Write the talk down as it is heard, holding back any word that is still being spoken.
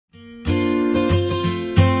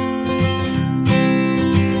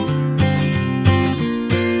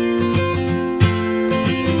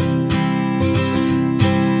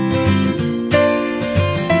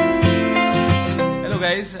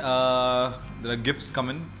there are gifts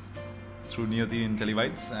coming through Niyati in Telly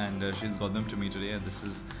Bytes, and she's got them to me today. And this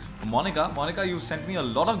is Monica. Monica, you sent me a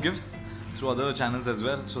lot of gifts through other channels as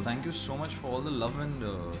well. So thank you so much for all the love, and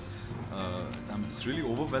it's really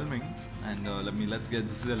overwhelming. And let's get,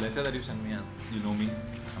 this is a letter that you sent me, as you know me.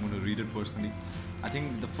 I'm going to read it personally. I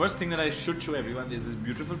think the first thing that I should show everyone is this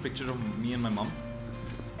beautiful picture of me and my mum.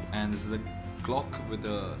 And this is a clock with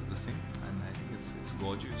this thing, and I think it's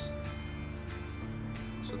gorgeous.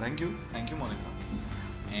 So thank you Monica.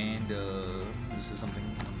 And this is something.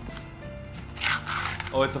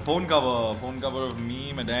 Oh, it's a phone cover of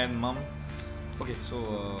me, my dad, and mum. Okay,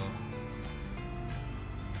 so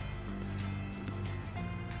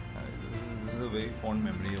this is a very fond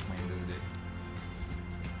memory of mine this day,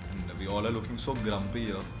 and we all are looking so grumpy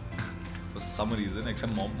here for some reason,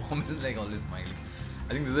 except mom. Mom is like always smiling.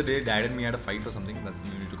 I think this is the day dad and me had a fight or something. That's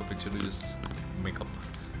when we took a picture to just make up.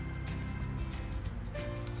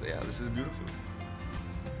 So yeah, this is beautiful.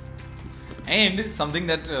 And something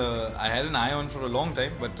that I had an eye on for a long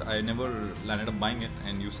time, but I never landed up buying it,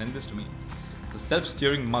 and you sent this to me. It's a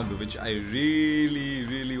self-steering mug, which I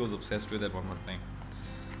really was obsessed with at one time.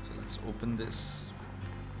 So let's open this.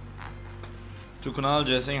 To Kunal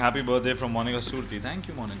JaiSingh, happy birthday from Monica Surti. Thank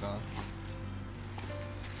you, Monica.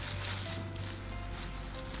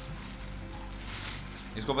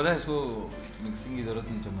 इसको पता है, इसको mixing की जरूरत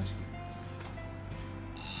नहीं चम्मच की.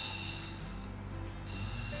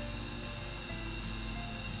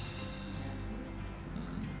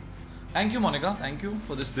 Thank you, Monica. Thank you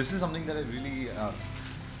for this. This is something that I really,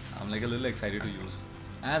 I'm like a little excited to use.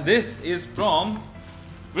 And this is from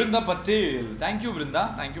Vrinda Patel. Thank you,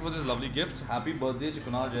 Vrinda. Thank you for this lovely gift. Happy birthday to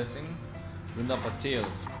Kunal JaiSingh, Vrinda Patel.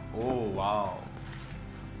 Oh wow,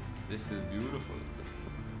 this is beautiful.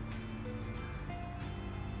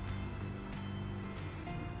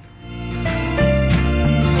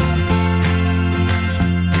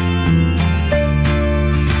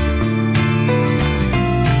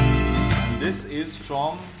 This is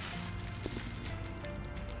from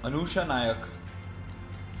Anusha Nayak.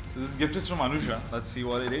 So this gift is from Anusha. Let's see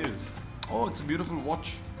what it is. Oh, it's a beautiful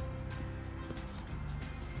watch.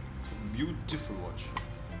 It's a beautiful watch.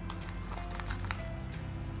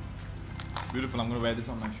 Beautiful. I'm going to wear this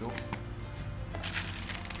on my show.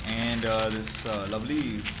 And this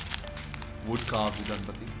lovely wood carved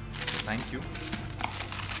Ganpati. So thank you.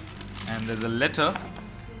 And there's a letter.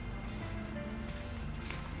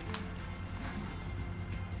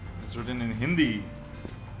 It's written in Hindi.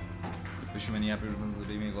 Wish you many happy returns of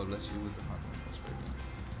the day. May God bless you with a heart and prosperity.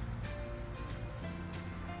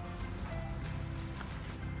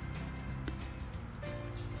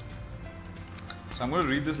 So I'm going to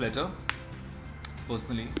read this letter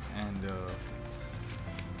personally, and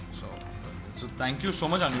so thank you so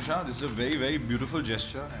much, Anusha. This is a very beautiful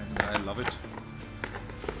gesture, and I love it.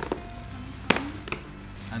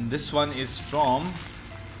 And this one is from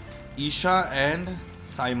Isha and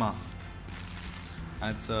Saima.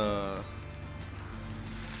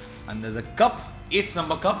 And there's a cup, 8th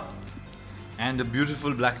number cup, and a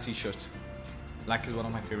beautiful black t-shirt. Black is one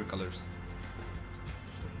of my favorite colors.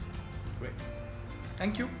 Great.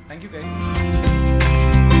 Thank you guys.